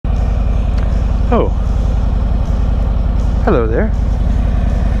Oh, hello there.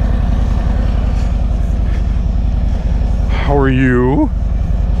 How are you?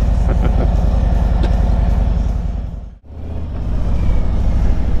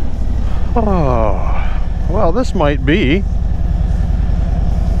 Oh, well, this might be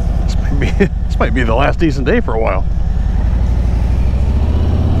this might be the last decent day for a while.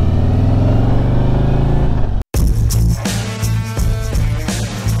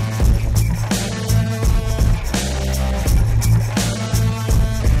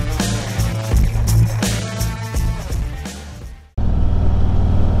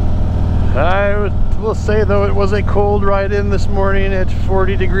 I will say, though, it was a cold ride in this morning at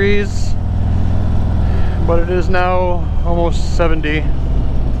 40 degrees, but it is now almost 70,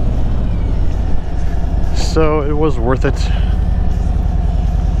 so it was worth it.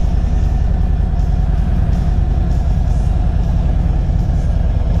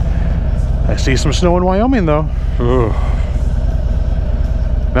 I see some snow in Wyoming, though. Ugh.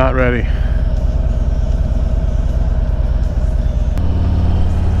 Not ready.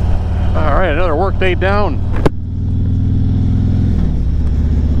 Alright, another work day down.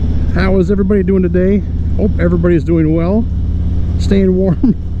 How is everybody doing today? Hope everybody's doing well. Staying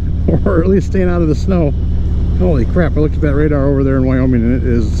warm, or at least staying out of the snow. Holy crap, I looked at that radar over there in Wyoming and it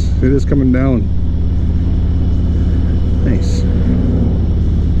is coming down. Nice.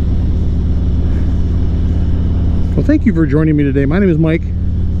 Well, thank you for joining me today. My name is Mike,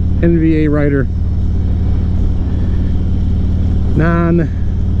 NVA Rider.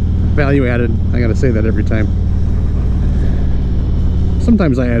 Non-value added. I gotta say that every time.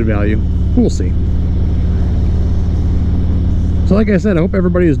 Sometimes I add value. We'll see. So like I said, I hope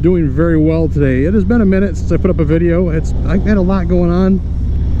everybody is doing very well today. It has been a minute since I put up a video. I've had a lot going on.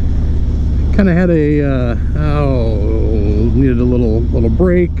 Kind of had needed a little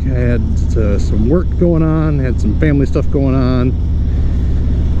break. I had some work going on, had some family stuff going on,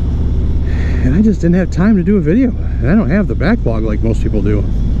 and I just didn't have time to do a video. And I don't have the backlog like most people do.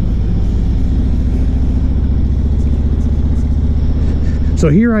 So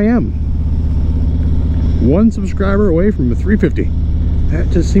here I am, one subscriber away from a 350.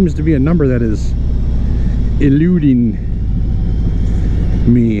 That just seems to be a number that is eluding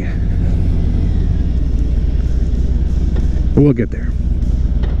me. But we'll get there.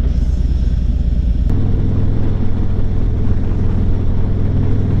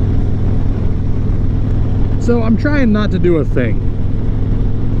 So I'm trying not to do a thing.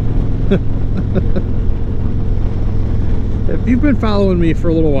 If you've been following me for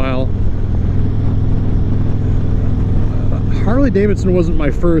a little while, Harley Davidson wasn't my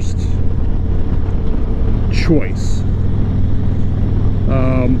first choice.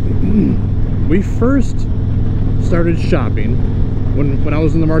 We first started shopping when I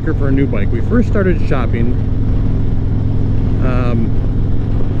was in the market for a new bike. We first started shopping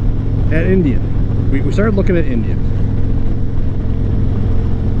at Indian. We started looking at Indian,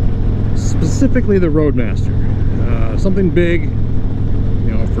 specifically the Roadmaster. Something big,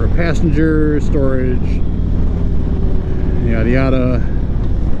 you know, for a passenger storage, yada yada.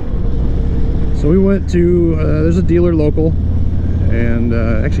 So we went to there's a dealer local, and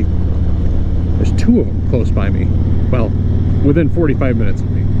actually there's two of them close by me, well, within 45 minutes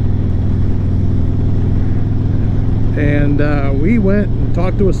of me. And we went and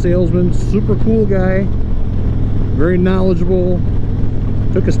talked to a salesman, super cool guy, very knowledgeable,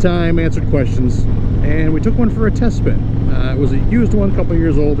 took his time, answered questions, and we took one for a test spin. It was a used one, a couple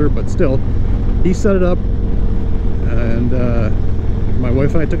years older, but still, he set it up, and my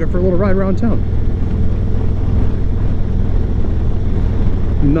wife and I took it for a little ride around town.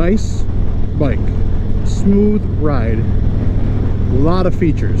 Nice bike, smooth ride, a lot of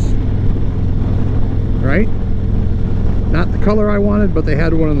features, right? Not the color I wanted, but they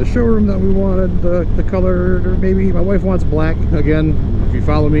had one in the showroom that we wanted, the color, or maybe my wife wants black. Again, if you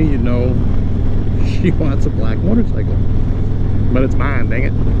follow me, you know she wants a black motorcycle, but it's mine, dang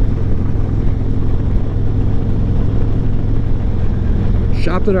it.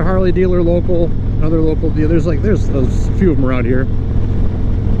 Shopped at a Harley dealer local, another local dealer. There's a few of them around here.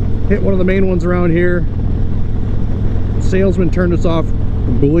 Hit one of the main ones around here. Salesman turned us off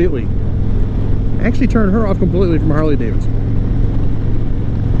completely. Actually turned her off completely from Harley Davidson.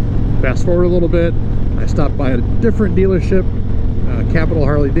 Fast forward a little bit, I stopped by a different dealership, Capital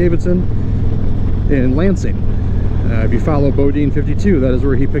Harley Davidson in Lansing. If you follow Bodine 52, that is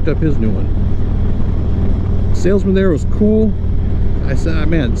where he picked up his new one. Salesman there was cool. I said,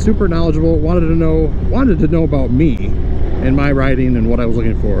 man, super knowledgeable, wanted to know about me and my riding and what I was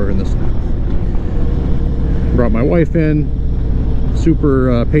looking for and this and that. Brought my wife in,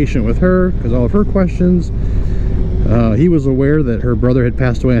 super patient with her because all of her questions. He was aware that her brother had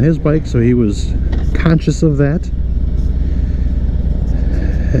passed away on his bike, so he was conscious of that.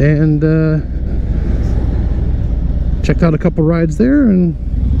 And checked out a couple rides there, and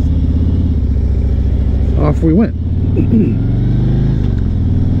off we went.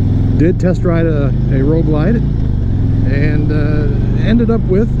 Did test ride a Road Glide, and ended up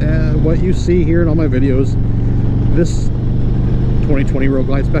with what you see here in all my videos, this 2020 Road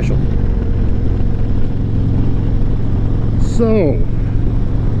Glide Special. So,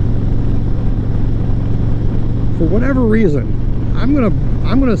 for whatever reason, I'm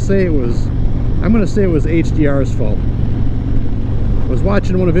gonna say it was HDR's fault. I was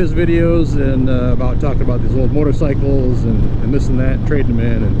watching one of his videos and talking about these old motorcycles and this and that, and trading them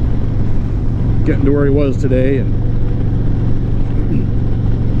in and getting to where he was today, and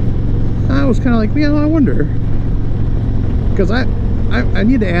I was kind of like, I wonder, because I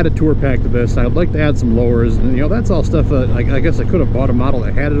need to add a tour pack to this. I'd like to add some lowers, and that's all stuff that I guess I could have bought a model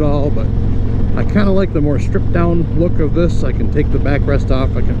that had it all, but I kind of like the more stripped down look of this. I can take the backrest off.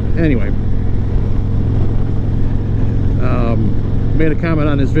 Anyway, made a comment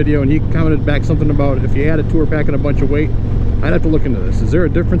on his video, and he commented back something about if you add a tour pack and a bunch of weight, I'd have to look into this. Is there a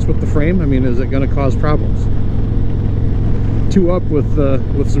difference with the frame? I mean, is it going to cause problems? Two up with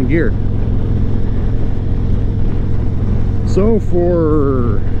some gear. So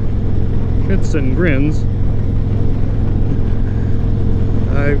for shits and grins,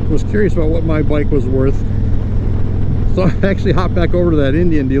 I was curious about what my bike was worth, so I actually hopped back over to that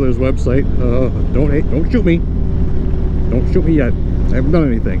Indian dealer's website. Don't shoot me. Don't shoot me yet. I haven't done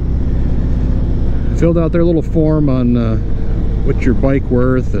anything. Filled out their little form on what's your bike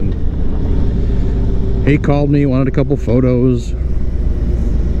worth, and he called me, wanted a couple photos,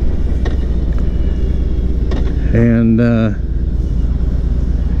 and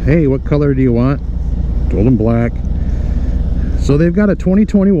hey, what color do you want? Told him black. So they've got a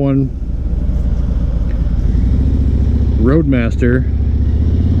 2021 Roadmaster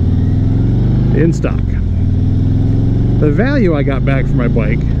in stock. The value I got back for my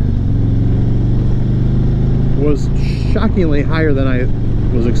bike was shockingly higher than I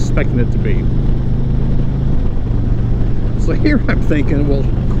was expecting it to be. So here I'm thinking, well,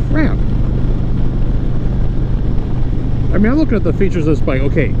 crap. I mean, I'm looking at the features of this bike.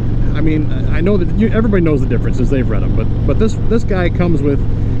 Okay, I mean, I know that everybody knows the differences. They've read them, but this guy comes with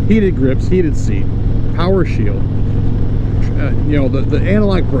heated grips, heated seat, power shield, the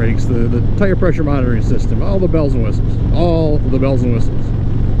analog brakes, the tire pressure monitoring system, all the bells and whistles,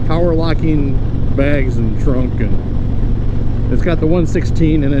 power locking bags and trunk, and it's got the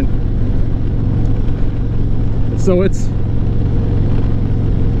 116 in it. So it's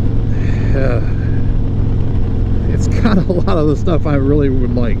got a lot of the stuff I really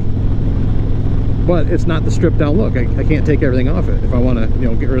would like, but it's not the stripped down look. I can't take everything off it if I want to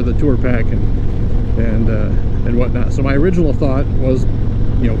get rid of the tour pack and whatnot. So my original thought was,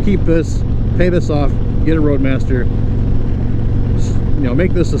 keep this, pay this off, get a Roadmaster,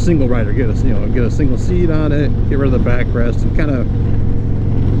 make this a single rider, get a single seat on it, get rid of the backrest, and kind of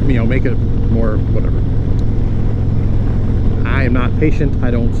make it more whatever. I am not patient.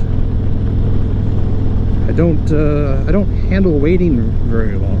 I don't handle waiting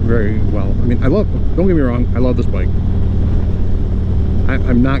very well. I mean, don't get me wrong, I love this bike.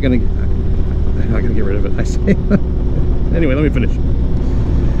 I'm not gonna get rid of it, I say. Anyway, let me finish.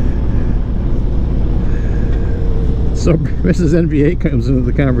 So Mrs. NVA comes into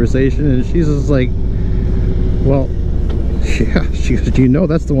the conversation, and she's just like, well, yeah, she goes, do you know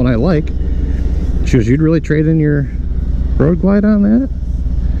that's the one I like? She goes, you'd really trade in your Road Glide on that?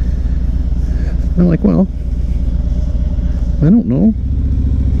 I'm like, well, I don't know,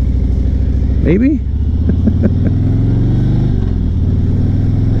 maybe.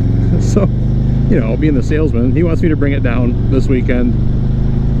 So, being the salesman, he wants me to bring it down this weekend,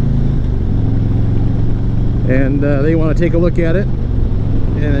 and they want to take a look at it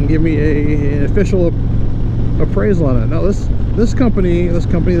and give me an official appraisal on it. Now this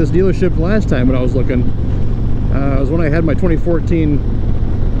dealership last time when I was looking was when I had my 2014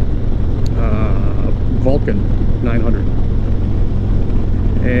 Vulcan 900,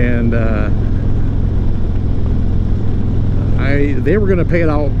 and they were going to pay it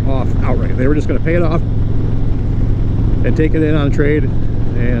off outright. They were just going to pay it off and take it in on trade,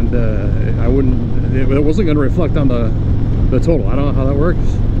 and it wasn't going to reflect on the total. I don't know how that works,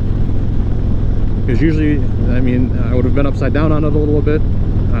 because usually, I mean, I would have been upside down on it a little bit.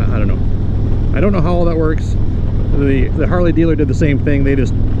 I don't know. I don't know how all that works. The Harley dealer did the same thing. They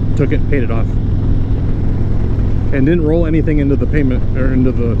just took it and paid it off. and didn't roll anything into the payment or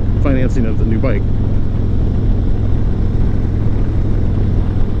into the financing of the new bike.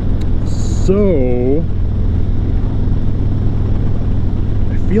 So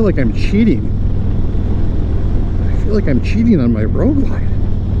I feel like I'm cheating. I feel like I'm cheating on my road glide.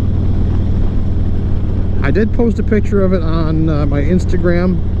 I did post a picture of it on my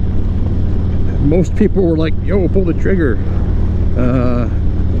Instagram. Most people were like, yo, pull the trigger.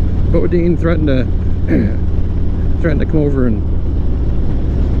 Bodine threatened to come over and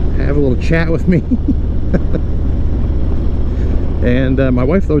have a little chat with me. And my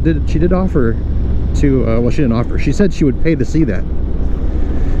wife, though, did offer to, well, she didn't offer. She said she would pay to see that.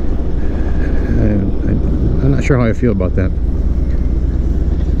 And I'm not sure how I feel about that.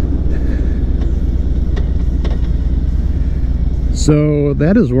 So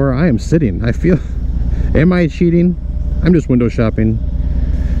that is where I am sitting. I feel, am I cheating? I'm just window shopping.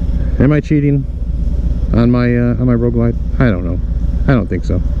 Am I cheating on my road glide? I don't know. I don't think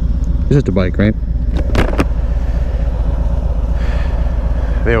so. It's just a bike, right?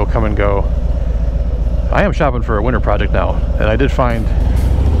 They will come and go. I am shopping for a winter project now, and I did find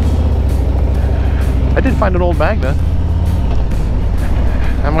an old Magna.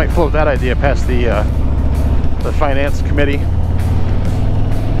 I might float that idea past the finance committee.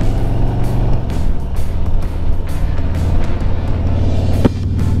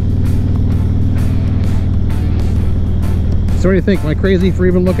 So what do you think? Am I crazy for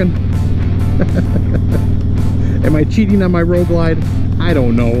even looking? Am I cheating on my road glide? I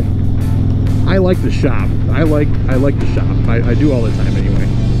don't know. I like to shop. I like to shop. I do all the time anyway.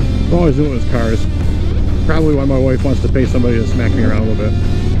 I'm always doing with cars. Probably why my wife wants to pay somebody to smack me around a little bit.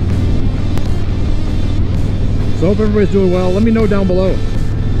 So hope everybody's doing well. Let me know down below.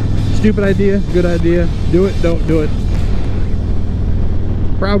 Stupid idea, good idea. Do it, don't do it.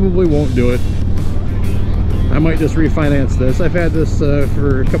 Probably won't do it. I might just refinance this. I've had this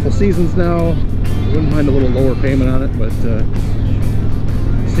for a couple seasons now. Wouldn't mind a little lower payment on it, but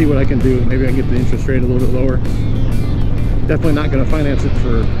see what I can do. Maybe I can get the interest rate a little bit lower. Definitely not going to refinance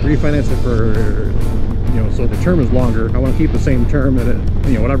it for, you know, so the term is longer. I want to keep the same term that it,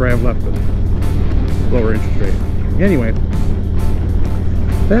 you know, whatever I have left, but lower interest rate. Anyway,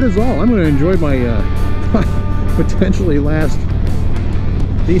 that is all. I'm going to enjoy my potentially last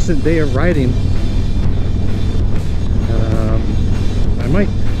decent day of riding.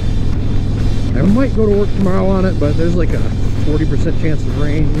 I might go to work tomorrow on it, but there's like a 40% chance of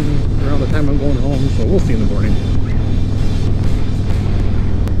rain around the time I'm going home, so we'll see in the morning.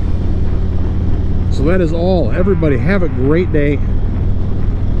 So that is all. Everybody have a great day.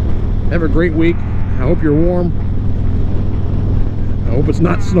 Have a great week. I hope you're warm. I hope it's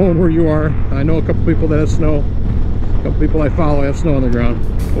not snowing where you are. I know a couple people that have snow. A couple people I follow have snow on the ground.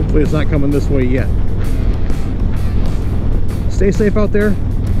 Hopefully it's not coming this way yet. Stay safe out there.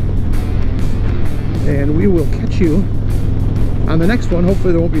 And we will catch you on the next one.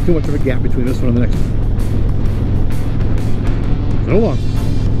 Hopefully there won't be too much of a gap between this one and the next one. So long.